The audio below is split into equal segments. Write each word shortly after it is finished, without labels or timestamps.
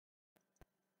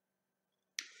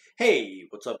Hey,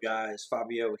 what's up, guys?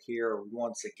 Fabio here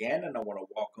once again, and I want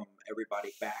to welcome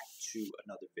everybody back to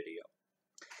another video.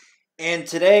 And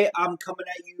today I'm coming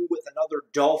at you with another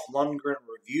Dolph Lundgren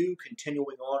review,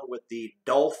 continuing on with the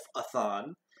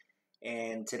Dolph-a-thon.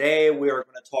 And today we are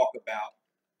going to talk about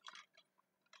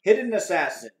Hidden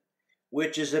Assassin,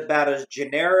 which is about as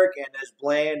generic and as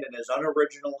bland and as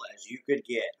unoriginal as you could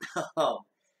get.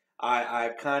 I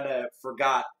kind of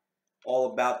forgot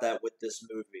all about that with this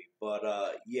movie. But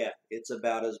yeah, it's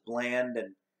about as bland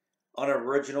and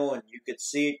unoriginal, and you could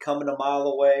see it coming a mile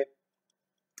away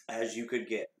as you could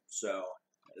get. So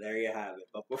there you have it.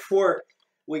 But before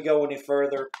we go any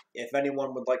further, if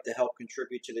anyone would like to help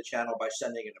contribute to the channel by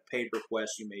sending in a paid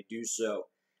request, you may do so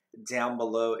down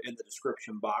below in the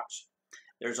description box.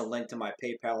 There's a link to my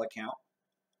PayPal account.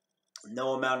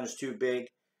 No amount is too big.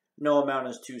 No amount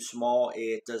is too small.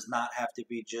 It does not have to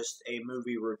be just a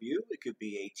movie review. It could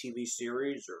be a TV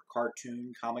series or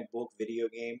cartoon, comic book, video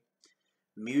game,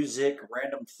 music,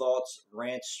 random thoughts,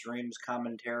 rants, streams,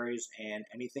 commentaries, and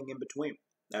anything in between.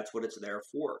 That's what it's there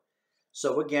for.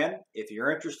 So again, if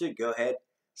you're interested, go ahead,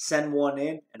 send one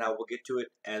in, and I will get to it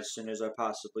as soon as I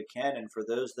possibly can. And for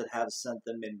those that have sent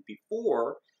them in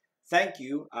before, thank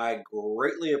you. I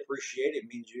greatly appreciate it. It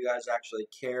means you guys actually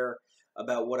care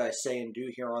about what I say and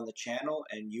do here on the channel,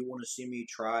 and you want to see me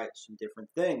try some different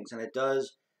things. And it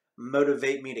does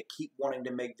motivate me to keep wanting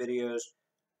to make videos.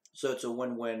 So it's a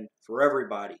win-win for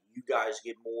everybody. You guys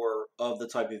get more of the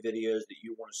type of videos that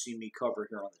you want to see me cover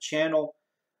here on the channel,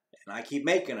 and I keep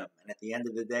making them. And at the end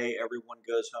of the day, everyone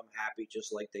goes home happy,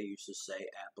 just like they used to say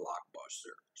at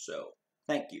Blockbuster. So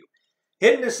thank you.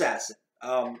 Hidden Assassin.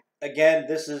 Again,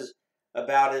 this is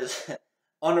about as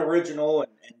unoriginal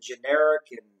and generic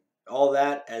and all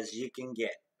that as you can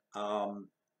get.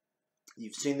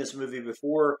 You've seen this movie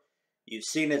before. You've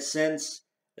seen it since.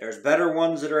 There's better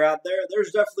ones that are out there.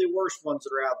 There's definitely worse ones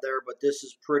that are out there, but this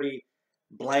is pretty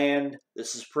bland.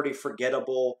 This is pretty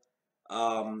forgettable.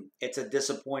 It's a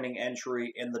disappointing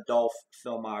entry in the Dolph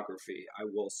filmography, I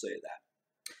will say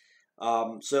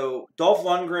that. So Dolph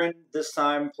Lundgren this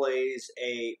time plays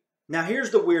a... Now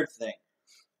here's the weird thing.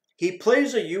 He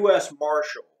plays a U.S.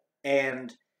 Marshal,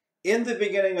 and in the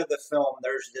beginning of the film,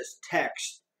 there's this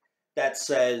text that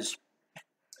says,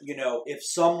 you know, if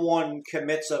someone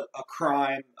commits a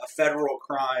crime, a federal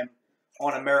crime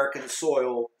on American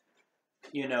soil,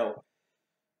 you know,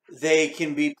 they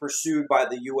can be pursued by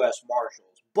the U.S.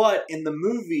 Marshals. But in the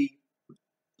movie,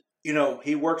 you know,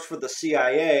 he works for the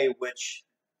CIA, which,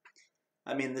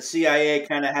 I mean, the CIA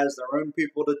kind of has their own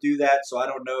people to do that, so I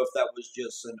don't know if that was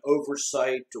just an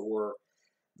oversight or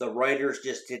the writers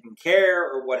just didn't care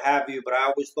or what have you, but I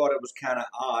always thought it was kind of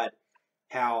odd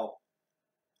how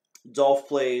Dolph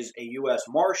plays a U.S.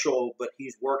 Marshal, but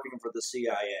he's working for the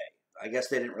CIA. I guess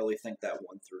they didn't really think that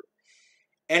one through.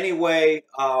 Anyway,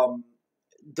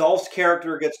 Dolph's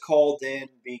character gets called in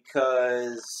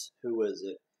because, who is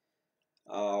it?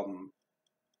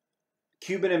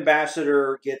 Cuban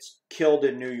ambassador gets killed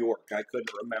in New York. I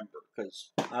couldn't remember because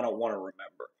I don't want to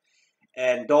remember.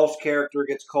 And Dolph's character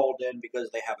gets called in because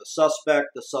they have a suspect.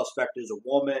 The suspect is a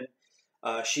woman.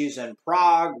 She's in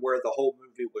Prague, where the whole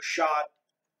movie was shot.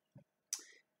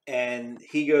 And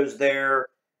he goes there.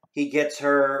 He gets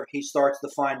her. He starts to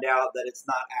find out that it's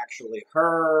not actually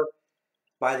her.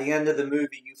 By the end of the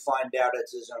movie, you find out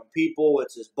it's his own people,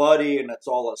 it's his buddy, and it's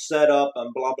all a setup,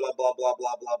 and blah, blah, blah, blah,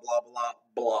 blah, blah, blah, blah,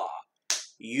 blah.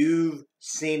 You've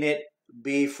seen it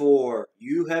before.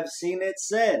 You have seen it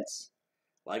since.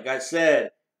 Like I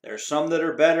said, there's some that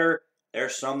are better,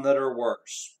 there's some that are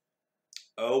worse.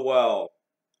 Oh well.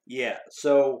 Yeah,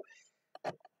 so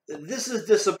this is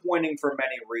disappointing for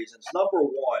many reasons. Number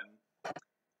one,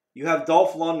 you have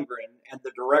Dolph Lundgren and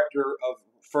the director of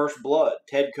First Blood,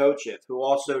 Ted Kotcheff, who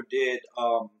also did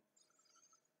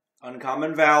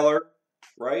Uncommon Valor,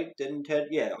 right? Didn't Ted?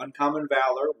 Yeah, Uncommon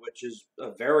Valor, which is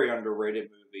a very underrated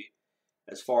movie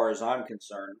as far as I'm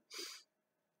concerned.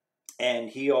 And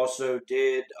he also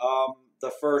did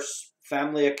the first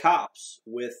Family of Cops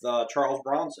with Charles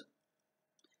Bronson.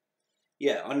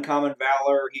 Yeah, Uncommon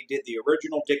Valor. He did the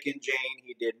original Dick and Jane.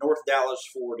 He did North Dallas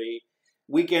 40,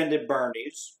 Weekend at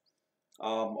Bernie's.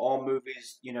 All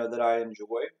movies, you know, that I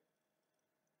enjoy.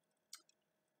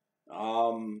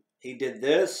 He did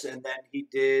this, and then he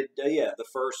did, the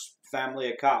first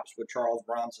Family of Cops with Charles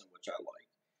Bronson, which I like.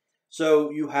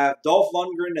 So you have Dolph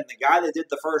Lundgren and the guy that did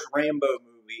the first Rambo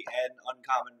movie and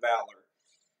Uncommon Valor,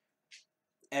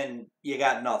 and you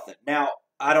got nothing. Now,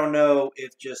 I don't know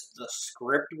if just the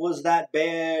script was that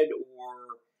bad or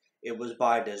it was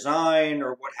by design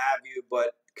or what have you,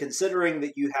 but considering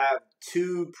that you have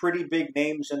two pretty big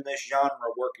names in this genre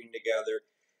working together,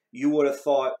 you would have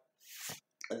thought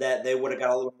that they would have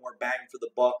got a little more bang for the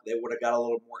buck. They would have got a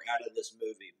little more out of this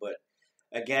movie. But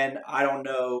again, I don't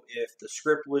know if the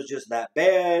script was just that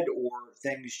bad or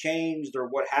things changed or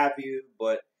what have you.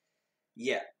 But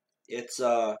yeah, it's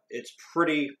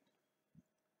pretty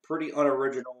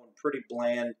unoriginal and pretty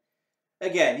bland.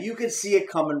 Again, you can see it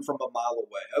coming from a mile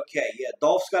away. Okay, yeah,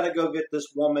 Dolph's got to go get this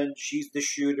woman. She's the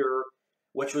shooter,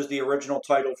 which was the original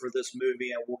title for this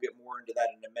movie, and we'll get more into that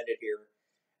in a minute here.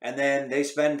 And then they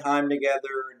spend time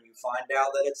together, and you find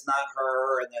out that it's not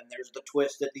her, and then there's the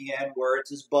twist at the end where it's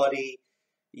his buddy.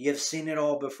 You've seen it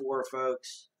all before,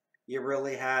 folks. You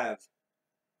really have.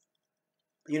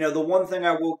 You know, the one thing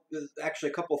actually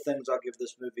a couple things I'll give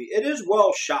this movie. It is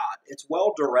well shot. It's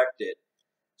well directed.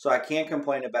 So I can't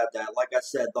complain about that. Like I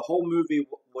said, the whole movie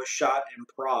was shot in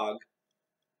Prague.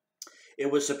 It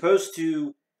was supposed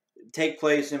to take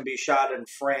place and be shot in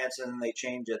France, and then they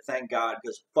changed it. Thank God,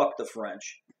 because fuck the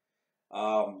French.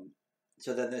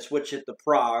 So then they switched it to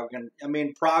Prague. And, I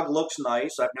mean, Prague looks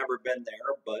nice. I've never been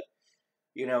there, but,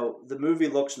 you know, the movie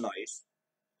looks nice.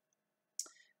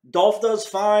 Dolph does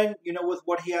fine, you know, with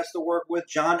what he has to work with.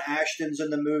 John Ashton's in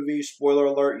the movie. Spoiler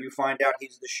alert, you find out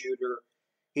he's the shooter.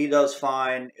 He does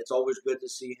fine. It's always good to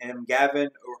see him. Gavin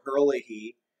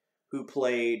O'Herlihy, who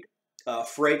played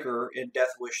Fraker in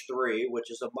Death Wish 3, which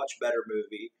is a much better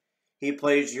movie. He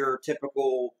plays your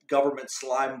typical government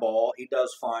slimeball. He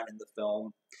does fine in the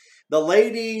film. The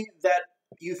lady that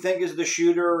you think is the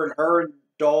shooter and her and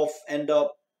Dolph end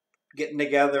up getting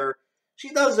together, she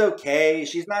does okay.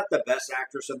 She's not the best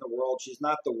actress in the world. She's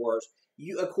not the worst.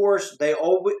 Of course, they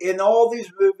always in all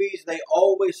these movies they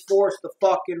always force the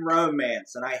fucking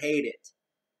romance, and I hate it.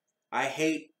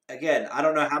 Again, I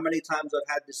don't know how many times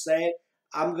I've had to say it.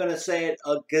 I'm gonna say it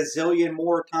a gazillion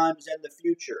more times in the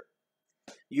future.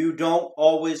 You don't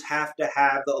always have to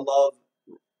have the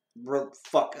love.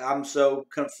 Fuck, I'm so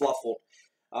confluffled.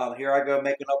 Here I go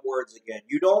making up words again.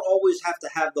 You don't always have to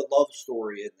have the love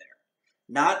story in there.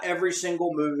 Not every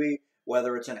single movie,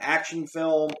 whether it's an action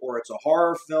film or it's a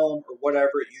horror film or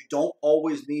whatever, you don't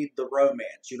always need the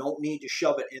romance. You don't need to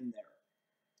shove it in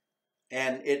there.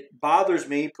 And it bothers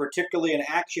me, particularly in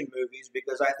action movies,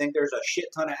 because I think there's a shit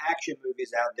ton of action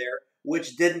movies out there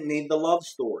which didn't need the love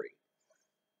story.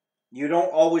 You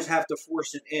don't always have to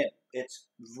force it in. It's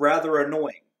rather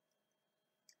annoying.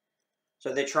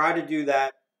 So they try to do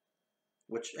that,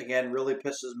 which, again, really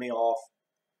pisses me off.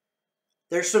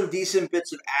 There's some decent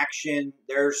bits of action.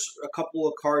 There's a couple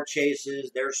of car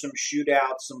chases. There's some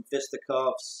shootouts, some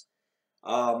fisticuffs.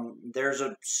 There's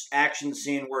an action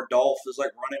scene where Dolph is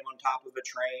like running on top of a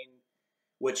train,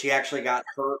 which he actually got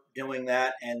hurt doing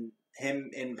that, and him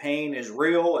in pain is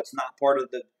real. It's not part of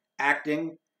the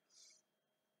acting.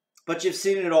 But you've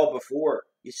seen it all before.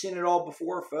 You've seen it all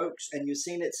before, folks, and you've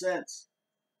seen it since.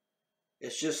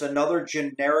 It's just another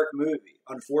generic movie.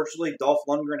 Unfortunately, Dolph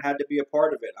Lundgren had to be a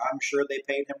part of it. I'm sure they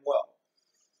paid him well.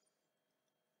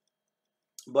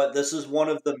 But this is one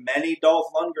of the many Dolph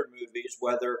Lundgren movies,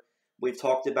 whether we've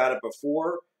talked about it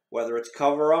before, whether it's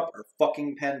Cover Up or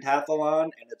fucking Pentathlon,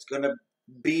 and it's going to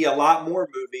be a lot more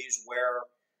movies where,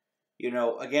 you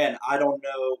know, again, I don't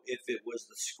know if it was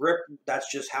the script.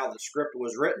 That's just how the script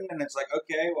was written, and it's like,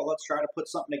 okay, well, let's try to put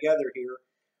something together here.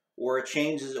 Or it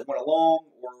changed as it went along,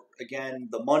 or, again,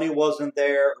 the money wasn't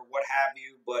there, or what have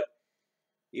you. But,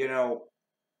 you know,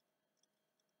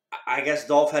 I guess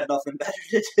Dolph had nothing better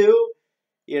to do.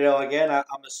 You know, again, I'm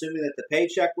assuming that the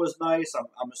paycheck was nice.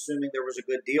 I'm assuming there was a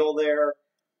good deal there,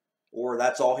 or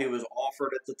that's all he was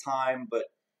offered at the time. But,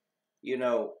 you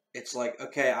know, it's like,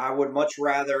 okay, I would much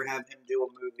rather have him do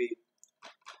a movie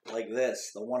like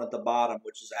this, the one at the bottom,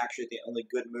 which is actually the only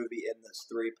good movie in this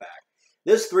 3-pack.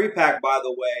 This 3-pack, by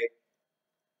the way,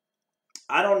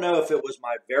 I don't know if it was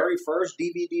my very first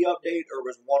DVD update or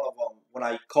was one of them when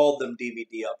I called them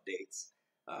DVD updates,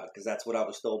 because that's what I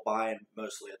was still buying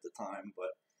mostly at the time. But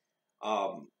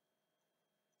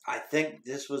I think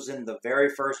this was in the very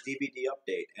first DVD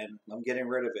update, and I'm getting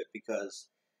rid of it because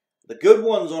the good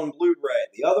ones on Blu-ray,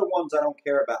 the other ones I don't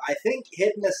care about. I think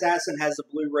Hidden Assassin has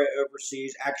a Blu-ray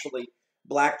overseas. Actually,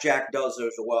 Blackjack does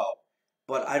as well.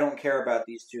 But I don't care about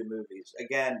these two movies.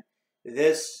 Again,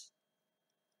 this,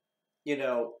 you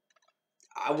know,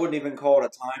 I wouldn't even call it a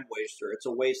time waster. It's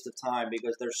a waste of time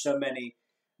because there's so many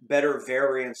better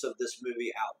variants of this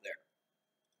movie out there.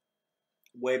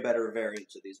 Way better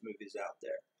variants of these movies out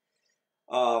there.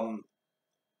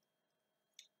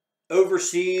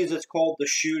 Overseas, it's called The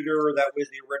Shooter. That was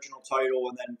the original title.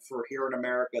 And then for here in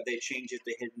America, they changed it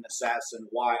to Hidden Assassin.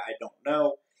 Why, I don't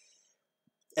know.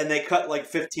 And they cut like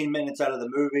 15 minutes out of the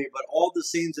movie, but all the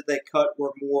scenes that they cut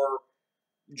were more,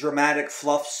 dramatic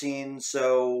fluff scenes.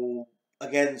 So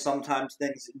again, sometimes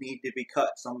things need to be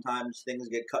cut. Sometimes things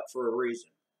get cut for a reason.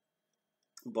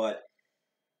 But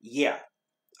yeah,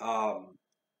 um,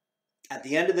 at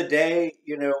the end of the day,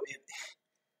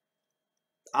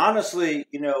 honestly,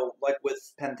 like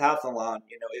with pentathlon,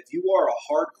 if you are a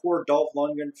hardcore Dolph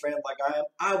Lundgren fan like I am,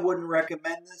 I wouldn't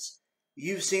recommend this.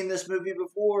 You've seen this movie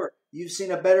before. You've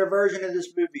seen a better version of this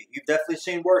movie. You've definitely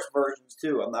seen worse versions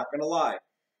too. I'm not going to lie.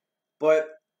 But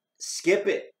skip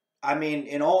it. I mean,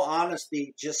 in all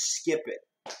honesty, just skip it.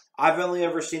 I've only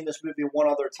ever seen this movie one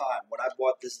other time when I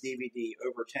bought this DVD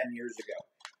over 10 years ago.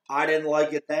 I didn't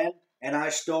like it then, and I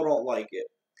still don't like it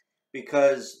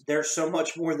because there's so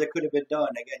much more that could have been done.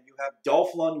 Again, you have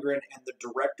Dolph Lundgren and the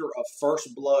director of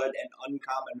First Blood and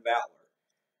Uncommon Valor.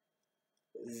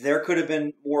 There could have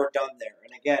been more done there.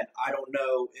 And again, I don't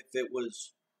know if it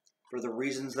was for the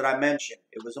reasons that I mentioned.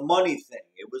 It was a money thing.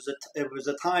 It was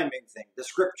a timing thing. The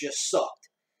script just sucked.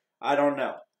 I don't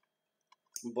know.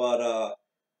 But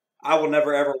I will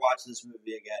never ever watch this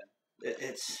movie again.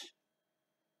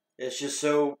 It's just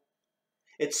so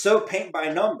it's so paint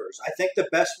by numbers. I think the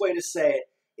best way to say it,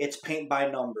 it's paint by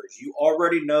numbers. You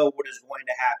already know what is going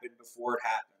to happen before it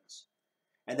happens.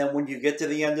 And then when you get to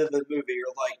the end of the movie,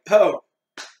 you're like, oh,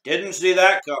 didn't see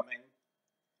that coming.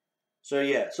 So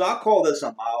yeah, so I'll call this a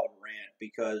mild rant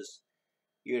because,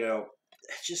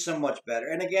 it's just so much better.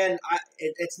 And again,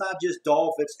 it's not just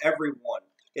Dolph, it's everyone.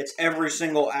 It's every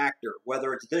single actor,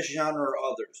 whether it's this genre or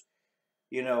others.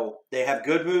 They have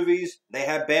good movies, they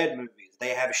have bad movies.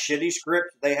 They have shitty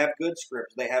scripts, they have good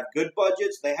scripts. They have good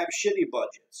budgets, they have shitty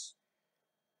budgets.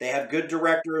 They have good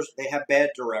directors, they have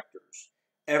bad directors.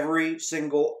 Every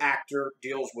single actor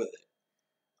deals with it.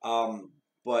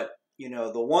 But,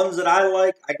 the ones that I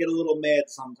like, I get a little mad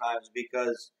sometimes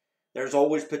because there's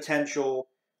always potential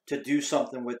to do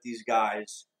something with these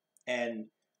guys. And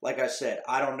like I said,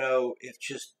 I don't know if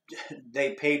just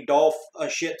they paid Dolph a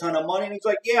shit ton of money and he's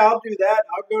like, yeah, I'll do that.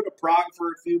 I'll go to Prague for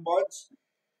a few months.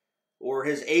 Or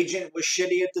his agent was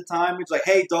shitty at the time. He's like,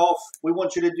 hey, Dolph, we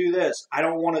want you to do this. I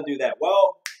don't want to do that.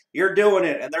 Well, you're doing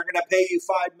it, and they're going to pay you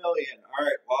 $5 million. All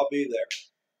right, well, I'll be there.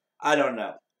 I don't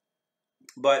know.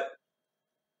 But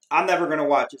I'm never going to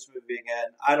watch this movie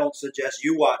again. I don't suggest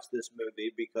you watch this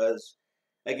movie because,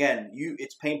 again,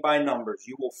 it's paint by numbers.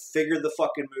 You will figure the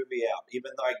fucking movie out, even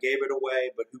though I gave it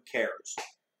away, but who cares?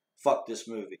 Fuck this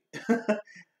movie.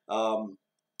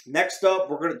 Next up,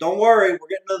 don't worry, we're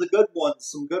getting to the good ones,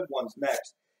 some good ones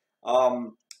next.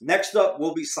 Next up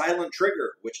will be Silent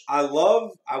Trigger, which I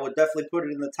love. I would definitely put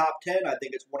it in the top 10. I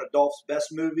think it's one of Dolph's best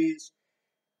movies.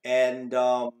 And,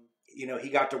 he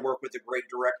got to work with a great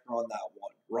director on that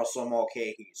one, Russell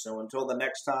Mulcahy. So until the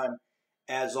next time,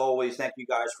 as always, thank you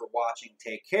guys for watching.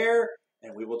 Take care,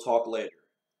 and we will talk later.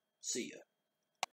 See ya.